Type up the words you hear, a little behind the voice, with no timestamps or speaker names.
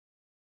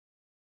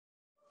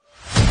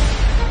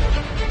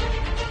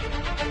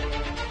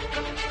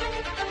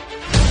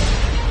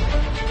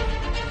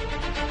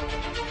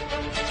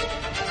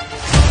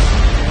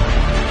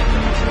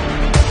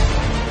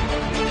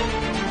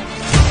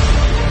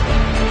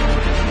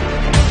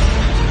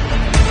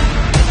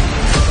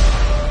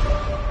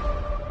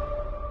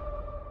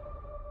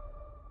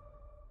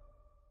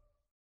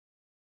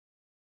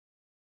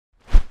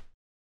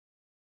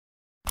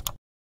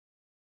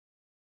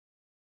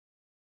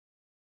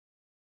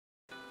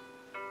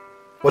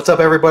What's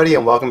up, everybody,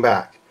 and welcome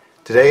back.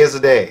 Today is the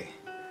day.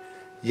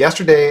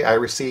 Yesterday I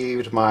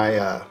received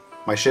my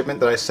my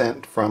shipment that I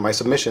sent from my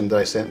submission that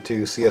I sent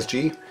to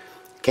CSG.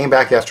 Came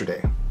back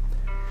yesterday.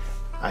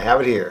 I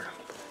have it here.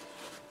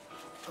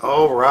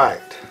 All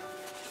right.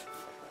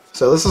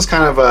 So this is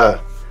kind of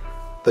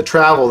the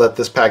travel that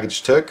this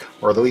package took,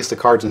 or at least the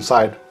cards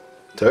inside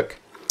took.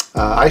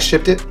 I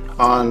shipped it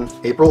on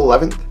April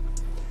 11th.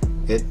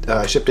 It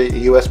shipped it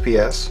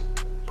USPS,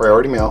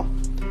 priority mail.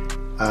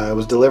 It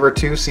was delivered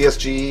to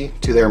CSG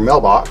to their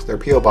mailbox, their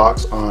PO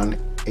box, on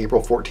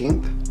April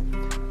 14th.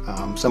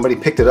 Somebody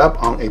picked it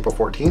up on April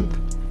 14th,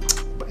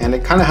 and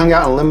it kind of hung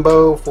out in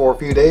limbo for a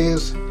few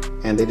days,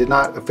 and they did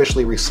not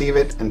officially receive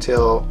it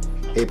until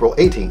April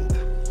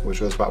 18th, which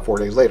was about 4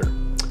 days later.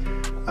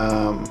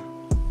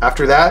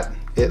 After that,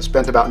 it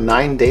spent about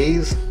 9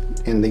 days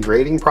in the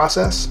grading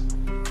process.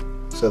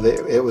 So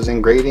it was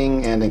in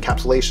grading and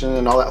encapsulation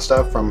and all that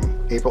stuff from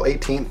April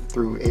 18th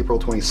through April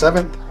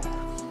 27th.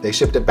 They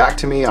shipped it back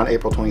to me on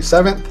April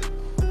 27th,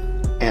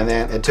 and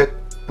then it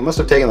must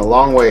have taken a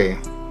long way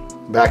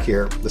back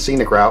here, the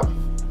scenic route,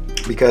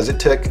 because it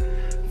took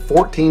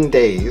 14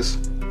 days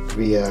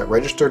via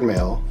registered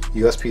mail,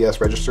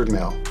 USPS registered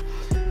mail,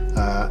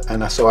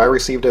 and so I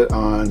received it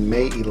on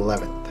May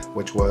 11th,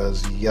 which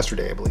was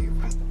yesterday, I believe.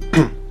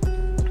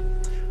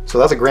 So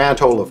that's a grand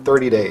total of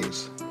 30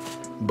 days,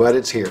 but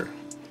it's here.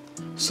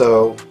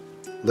 So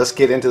let's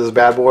get into this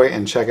bad boy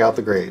and check out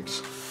the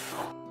grades.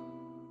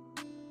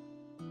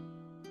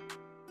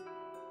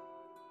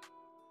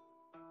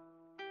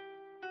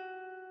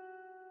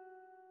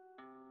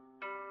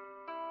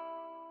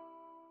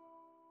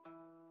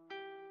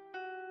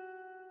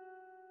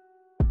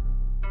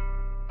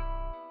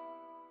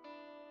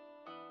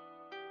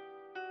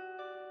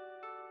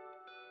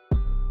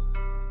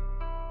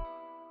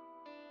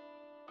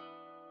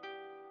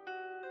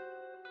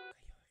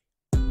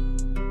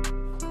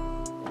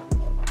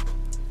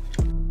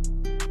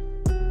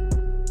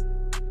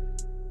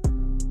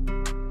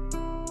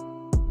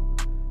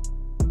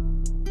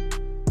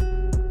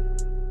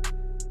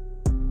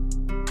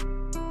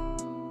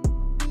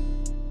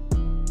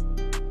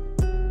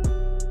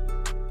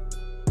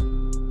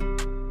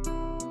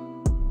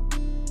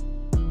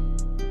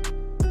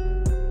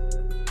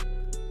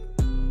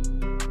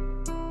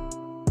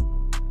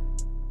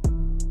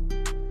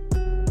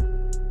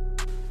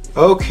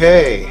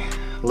 Okay,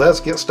 let's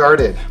get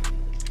started.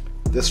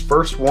 This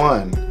first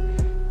one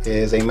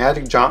is a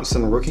Magic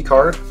Johnson rookie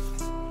card.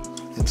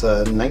 It's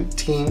a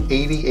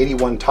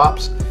 1980-81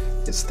 Topps.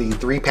 It's the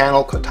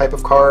 3-panel type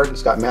of card.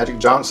 It's got Magic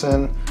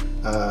Johnson,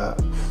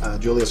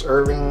 Julius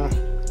Erving,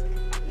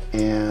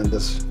 and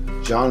this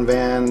John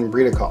Van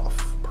Bredekoff,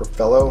 per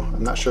fellow.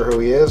 I'm not sure who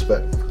he is,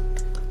 but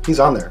he's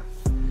on there.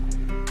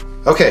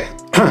 Okay,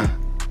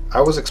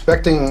 I was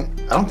expecting,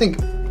 I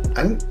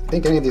didn't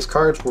think any of these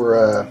cards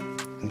were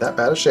in that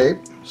bad of shape,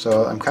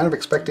 so I'm kind of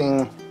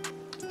expecting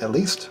at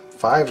least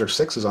 5s or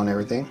 6s on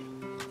everything,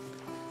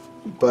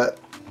 but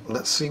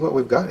let's see what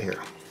we've got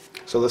here.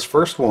 So this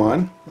first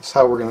one, that's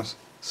how we're gonna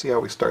see how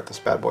we start this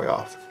bad boy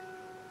off.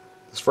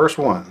 This first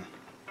one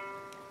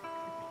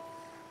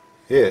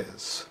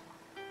is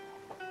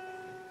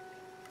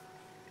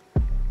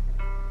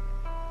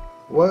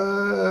what,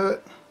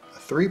 a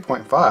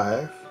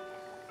 3.5.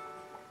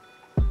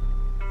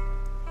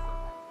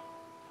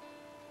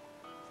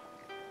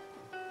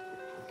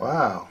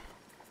 Wow.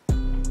 I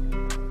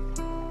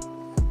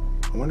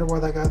wonder why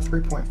that got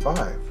 3.5.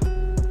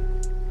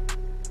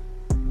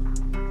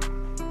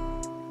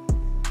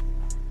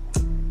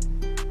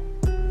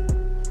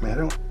 I mean, I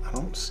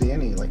don't see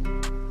any like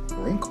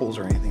wrinkles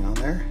or anything on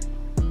there.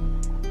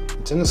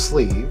 It's in the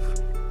sleeve.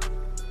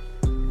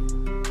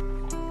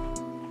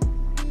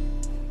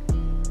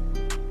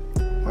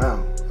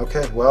 Wow.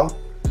 Okay, well,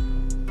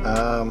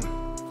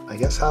 I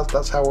guess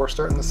that's how we're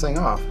starting this thing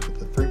off, with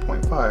the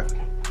 3.5.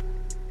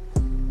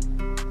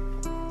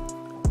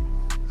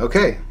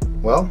 Okay,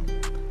 well,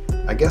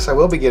 I guess I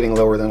will be getting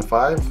lower than a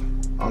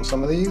 5 on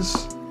some of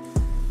these.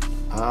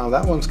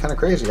 That one's kind of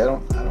crazy. I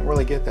don't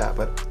really get that,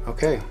 but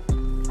okay.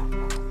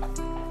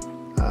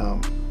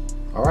 All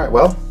right,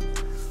 well,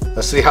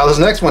 let's see how this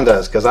next one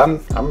does, because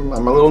I'm a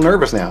little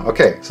nervous now.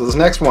 Okay, so this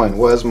next one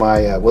was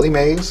my Willie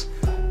Mays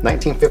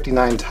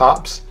 1959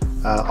 Topps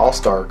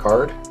All-Star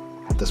card.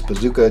 This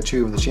Bazooka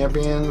Chew of the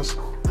Champions,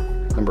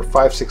 number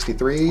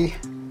 563.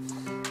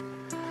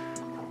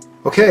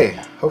 Okay,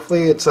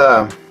 hopefully it's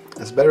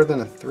better than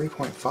a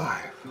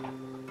 3.5.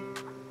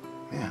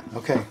 Man,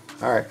 okay,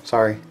 all right,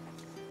 sorry.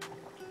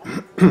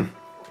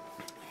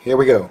 Here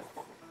we go.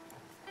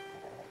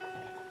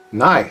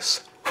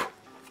 Nice,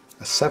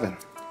 a 7.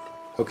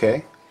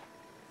 Okay,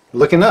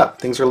 looking up.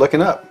 Things are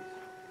looking up.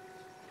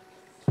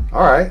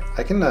 All right,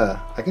 I can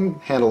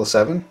handle a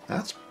 7.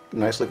 That's a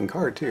nice looking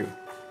card too.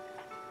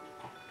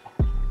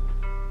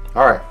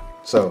 All right,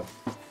 so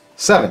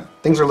 7.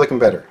 Things are looking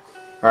better.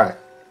 All right,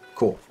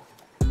 cool.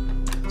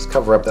 Let's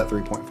cover up that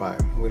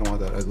 3.5. We don't want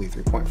that ugly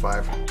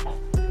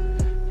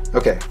 3.5.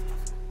 Okay,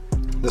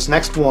 this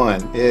next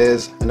one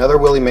is another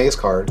Willie Mays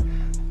card.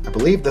 I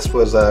believe this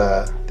was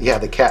yeah,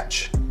 the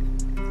Catch.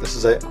 This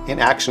is an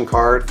in-action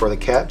card for the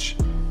Catch.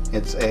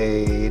 It's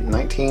a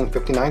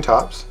 1959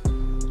 Topps.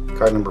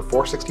 Card number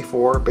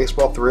 464,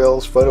 Baseball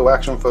Thrills, photo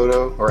action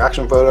photo, or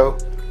action photo.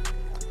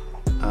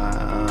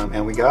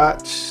 And we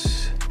got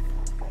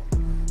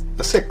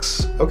a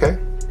 6. Okay.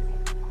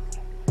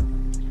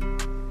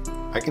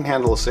 I can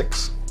handle a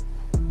 6.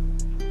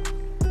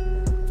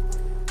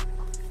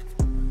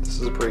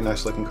 This is a pretty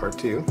nice looking card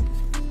too.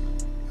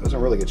 It was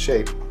in really good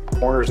shape.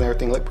 Corners and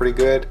everything look pretty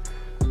good.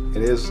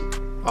 It is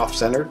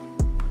off-centered.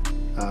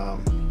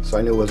 So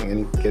I knew it wasn't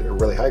going to get a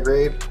really high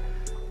grade.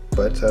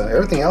 But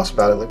everything else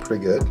about it looked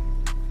pretty good.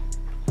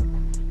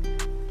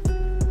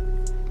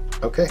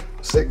 Okay,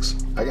 6.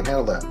 I can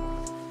handle that.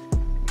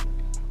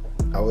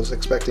 I was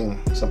expecting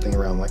something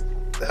around like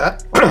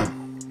that.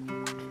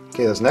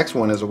 Okay, this next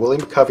one is a Willie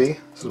McCovey.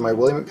 This is my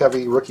Willie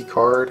McCovey rookie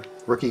card,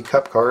 rookie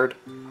cup card.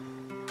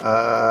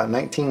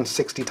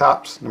 1960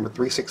 Topps, number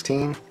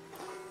 316.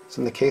 It's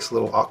in the case a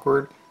little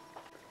awkward.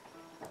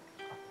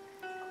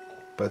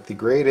 But the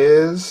grade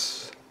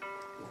is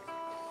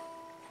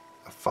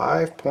a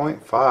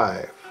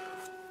 5.5.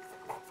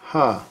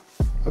 Huh.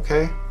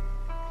 Okay.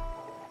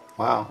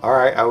 Wow.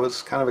 Alright, I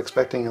was kind of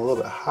expecting a little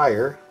bit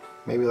higher.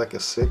 Maybe like a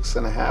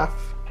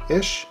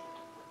 6.5-ish.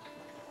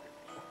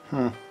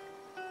 I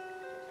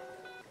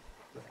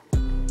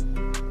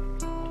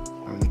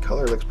mean, the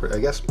color looks pretty. I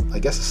guess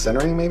the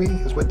centering maybe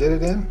is what did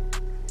it in.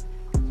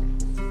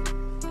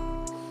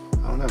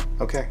 I don't know.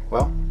 Okay,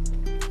 well,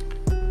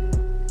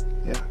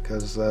 yeah,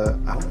 because I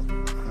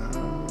don't.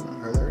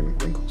 Are there any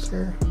wrinkles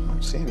there? I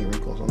don't see any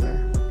wrinkles on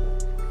there.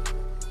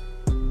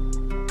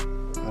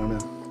 I don't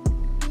know.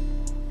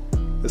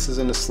 This is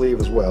in the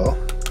sleeve as well.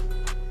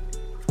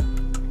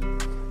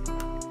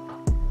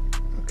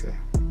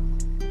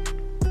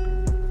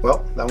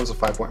 Well, that was a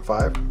 5.5.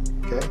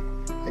 Okay.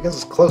 I guess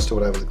it's close to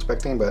what I was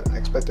expecting, but I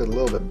expected a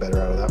little bit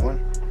better out of that one.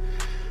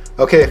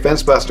 Okay,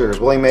 Fence Busters,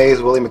 Willie Mays,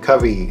 Willie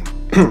McCovey.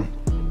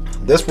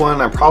 This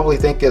one I probably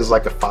think is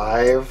like a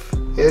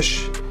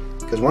 5-ish,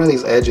 because one of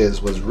these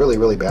edges was really,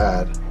 really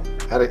bad.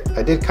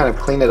 I did kind of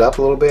clean it up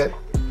a little bit.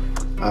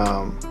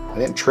 I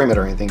didn't trim it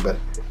or anything, but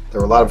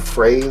there were a lot of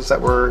frays that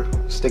were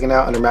sticking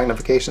out under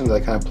magnification that I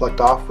kind of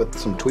plucked off with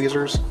some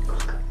tweezers.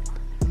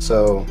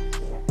 So,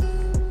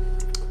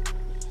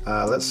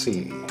 let's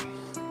see.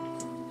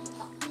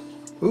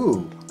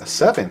 Ooh, a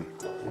 7.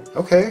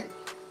 Okay,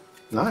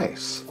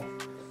 nice.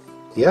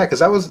 Yeah, because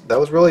that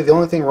was really the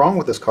only thing wrong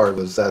with this card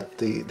was that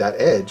that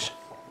edge.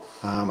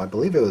 I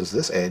believe it was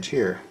this edge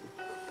here.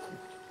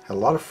 Had a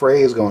lot of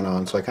frays going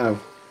on, so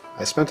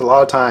I spent a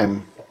lot of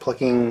time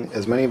plucking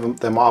as many of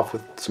them off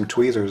with some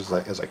tweezers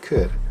as I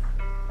could.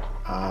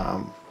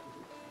 I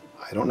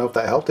don't know if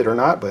that helped it or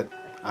not, but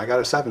I got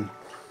a 7.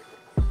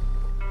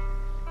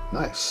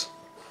 Nice.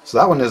 So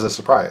that one is a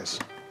surprise.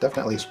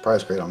 Definitely a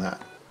surprise grade on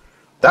that.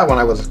 That one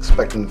I was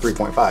expecting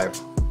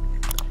 3.5.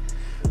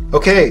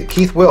 Okay,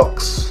 Keith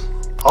Wilkes,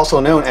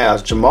 also known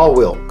as Jamal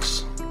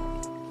Wilkes.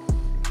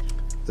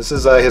 This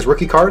is his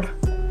rookie card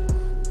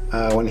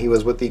when he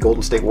was with the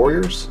Golden State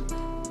Warriors.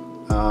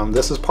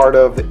 This is part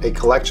of a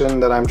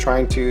collection that I'm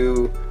trying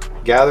to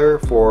gather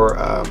for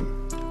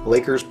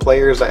Lakers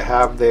players that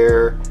have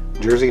their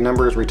jersey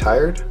numbers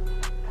retired.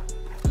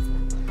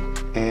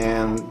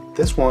 And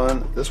this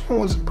one was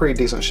in pretty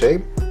decent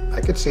shape. I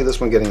could see this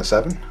one getting a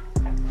 7.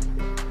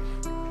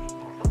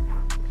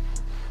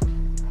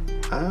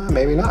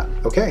 Maybe not.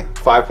 Okay,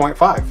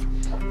 5.5.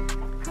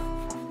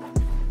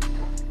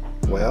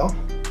 Well,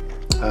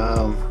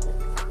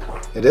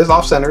 it is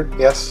off-centered,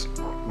 yes,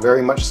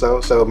 very much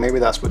so. So maybe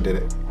that's what did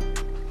it.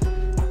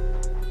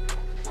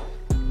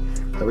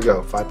 There we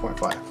go,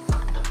 5.5.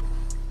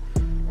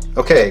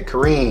 Okay,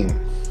 Kareem.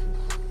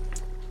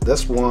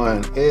 This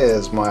one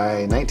is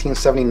my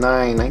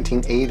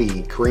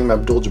 1979-1980 Kareem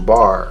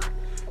Abdul-Jabbar.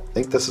 I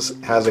think this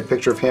has a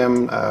picture of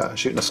him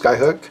shooting a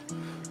skyhook.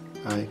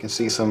 You can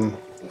see some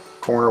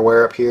corner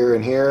wear up here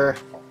and here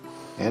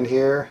and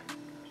here.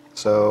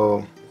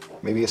 So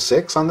maybe a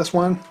 6 on this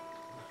one.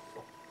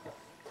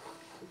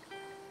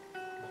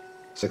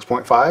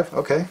 6.5.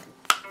 Okay.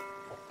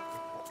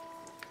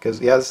 Because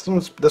yeah,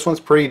 this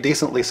one's pretty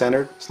decently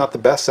centered. It's not the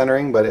best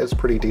centering, but it's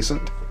pretty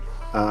decent.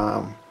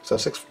 So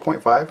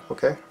 6.5.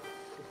 Okay.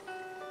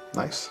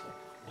 Nice.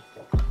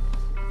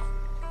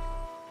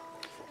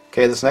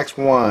 Okay, this next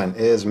one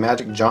is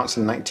Magic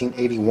Johnson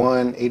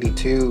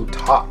 1981-82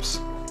 Topps.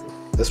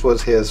 This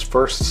was his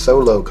first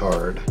solo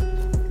card.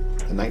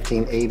 The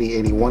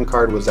 1980-81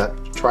 card was that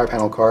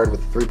tri-panel card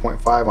with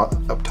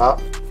 3.5 up top.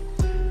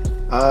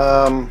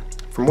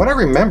 From what I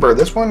remember,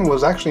 this one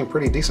was actually in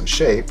pretty decent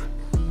shape.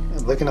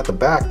 Looking at the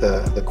back,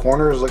 the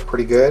corners look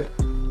pretty good.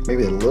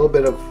 Maybe a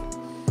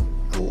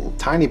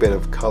tiny bit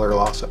of color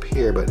loss up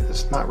here, but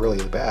it's not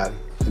really bad.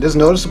 It is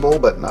noticeable,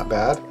 but not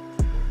bad.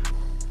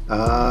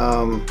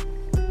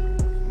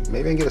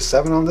 Maybe I can get a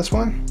 7 on this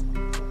one.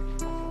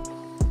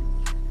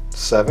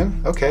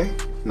 7. Okay,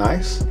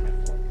 nice.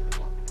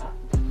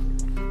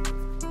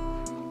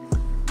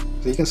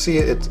 So you can see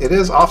it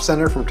is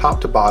off-center from top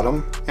to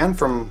bottom, and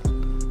from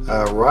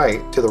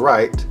right to the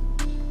right,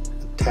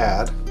 a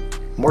tad,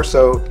 more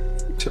so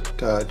to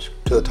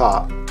the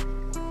top.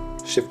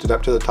 Shift it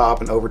up to the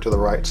top and over to the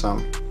right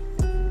some.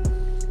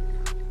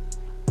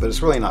 But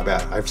it's really not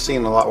bad. I've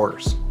seen a lot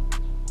worse.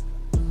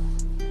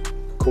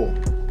 Cool.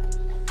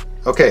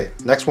 Okay,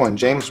 next one,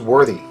 James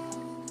Worthy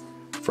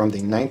from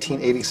the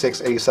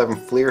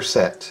 1986-87 Fleer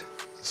set.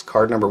 This is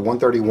card number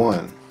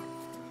 131.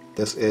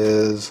 This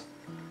is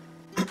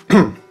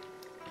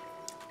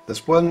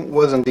this one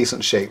was in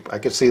decent shape. I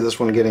could see this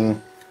one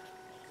getting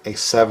a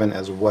 7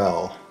 as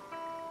well.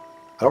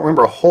 I don't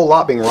remember a whole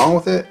lot being wrong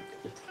with it.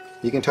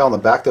 You can tell on the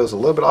back that it was a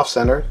little bit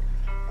off-centered.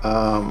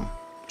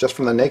 Just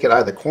from the naked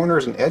eye, the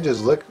corners and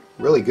edges look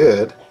really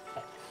good.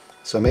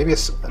 So maybe a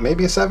 7,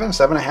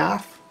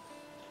 7.5.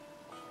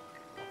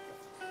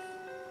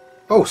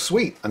 Oh,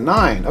 sweet, a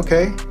 9.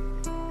 Okay,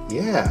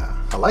 yeah,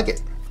 I like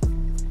it.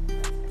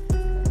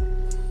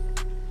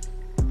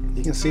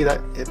 You can see that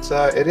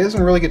it is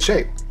in really good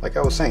shape. Like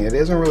I was saying, it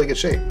is in really good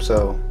shape.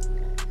 So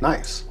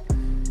nice.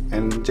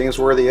 And James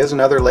Worthy is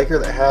another Laker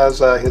that has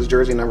his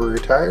jersey number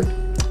retired,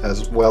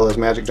 as well as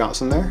Magic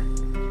Johnson there.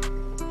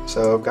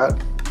 So I've got,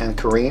 and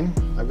Kareem.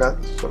 I've got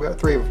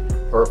 3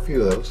 or a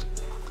few of those.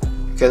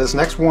 Okay, this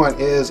next one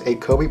is a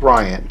Kobe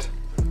Bryant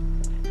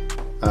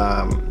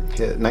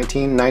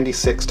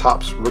 1996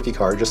 Topps rookie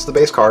card, just the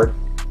base card.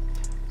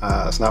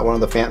 It's not one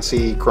of the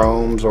fancy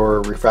chromes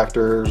or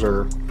refractors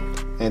or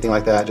anything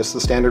like that, just the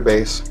standard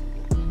base.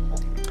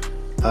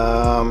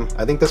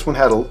 I think this one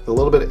had a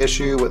little bit of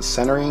issue with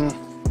centering.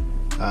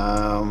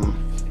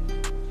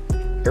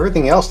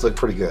 Everything else looked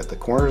pretty good. The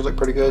corners look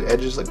pretty good,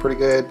 edges look pretty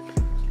good.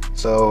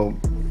 So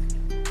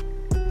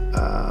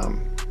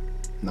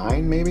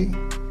 9 maybe?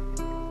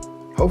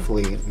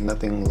 Hopefully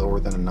nothing lower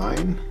than a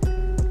 9.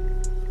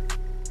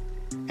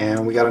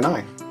 And we got a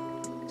 9.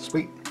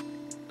 Sweet.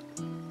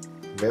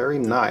 Very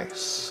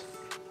nice.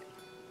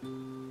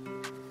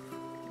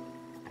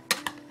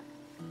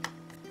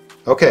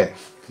 Okay,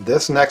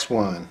 this next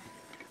one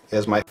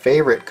is my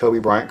favorite Kobe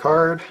Bryant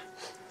card.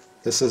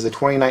 This is the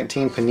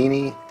 2019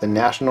 Panini, the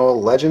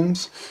National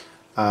Legends.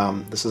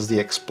 This is the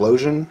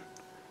Explosion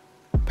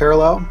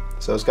parallel.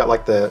 So it's got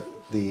like the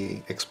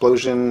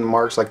explosion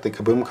marks like the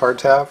Kaboom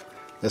cards have.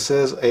 This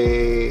is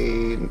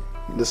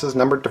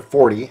numbered to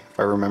 40, if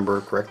I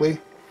remember correctly.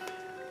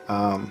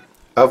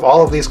 Of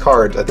all of these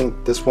cards, I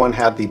think this one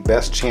had the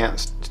best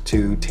chance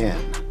to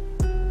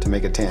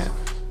make a 10.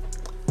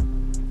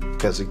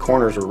 Because the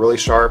corners were really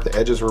sharp, the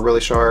edges were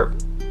really sharp.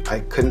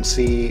 I couldn't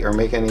see or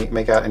make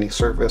out any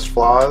surface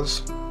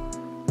flaws.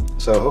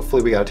 So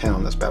hopefully we got a 10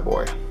 on this bad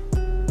boy.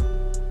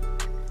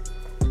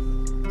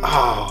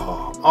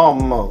 Oh,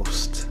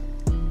 almost.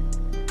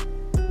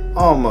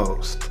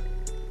 Almost.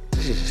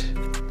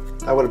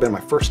 That would have been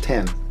my first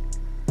 10.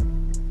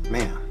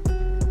 Man.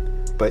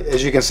 But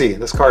as you can see,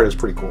 this card is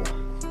pretty cool.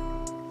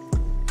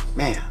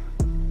 Man.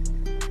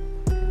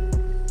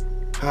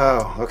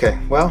 Oh, okay.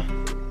 Well,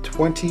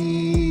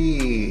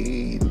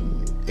 28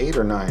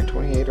 or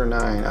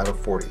 9 out of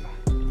 40.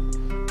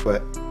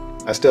 But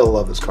I still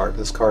love this card.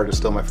 This card is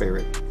still my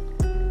favorite.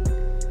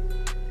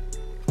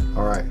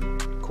 Alright,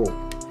 cool.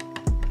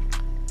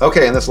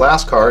 Okay, and this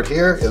last card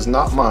here is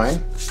not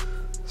mine. This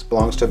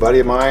belongs to a buddy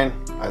of mine.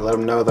 I let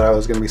him know that I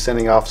was going to be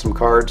sending off some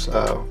cards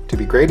to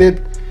be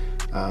graded.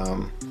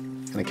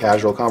 In a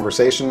casual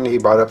conversation, he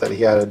brought up that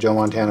he had a Joe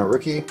Montana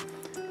rookie.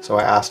 So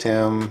I asked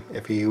him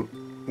if he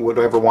would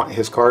ever want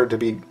his card to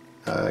be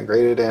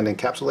graded and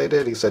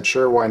encapsulated. He said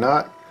sure, why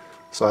not.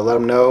 So I let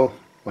him know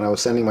when I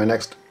was sending my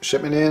next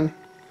shipment in.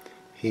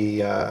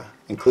 He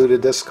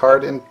included this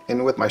card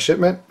in with my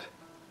shipment,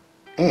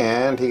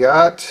 and he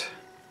got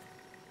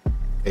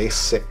a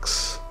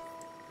 6.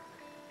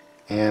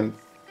 And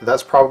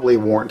that's probably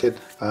warranted.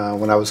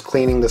 When I was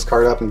cleaning this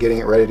card up and getting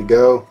it ready to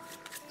go,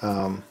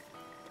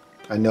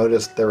 I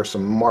noticed there were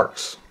some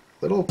marks,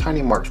 little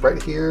tiny marks right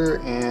here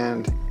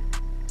and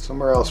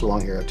somewhere else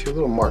along here. 2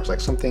 little marks, like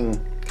something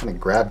kind of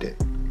grabbed it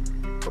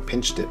or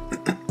pinched it.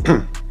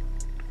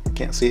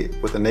 Can't see it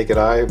with the naked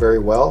eye very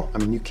well. I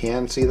mean, you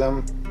can see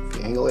them if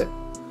you angle it.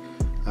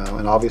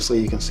 And obviously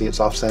you can see it's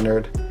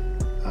off-centered.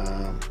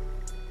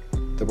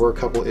 There were a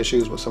couple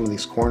issues with some of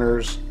these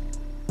corners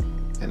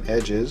and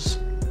edges.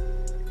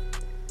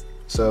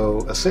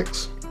 So a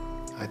 6.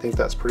 I think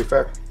that's pretty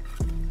fair.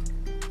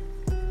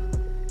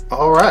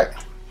 Alright,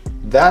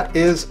 that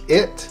is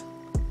it.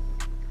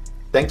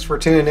 Thanks for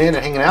tuning in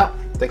and hanging out.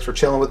 Thanks for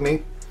chilling with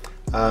me.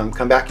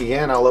 Come back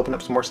again, I'll open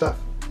up some more stuff.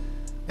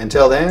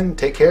 Until then,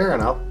 take care,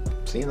 and I'll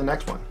see you in the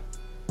next one.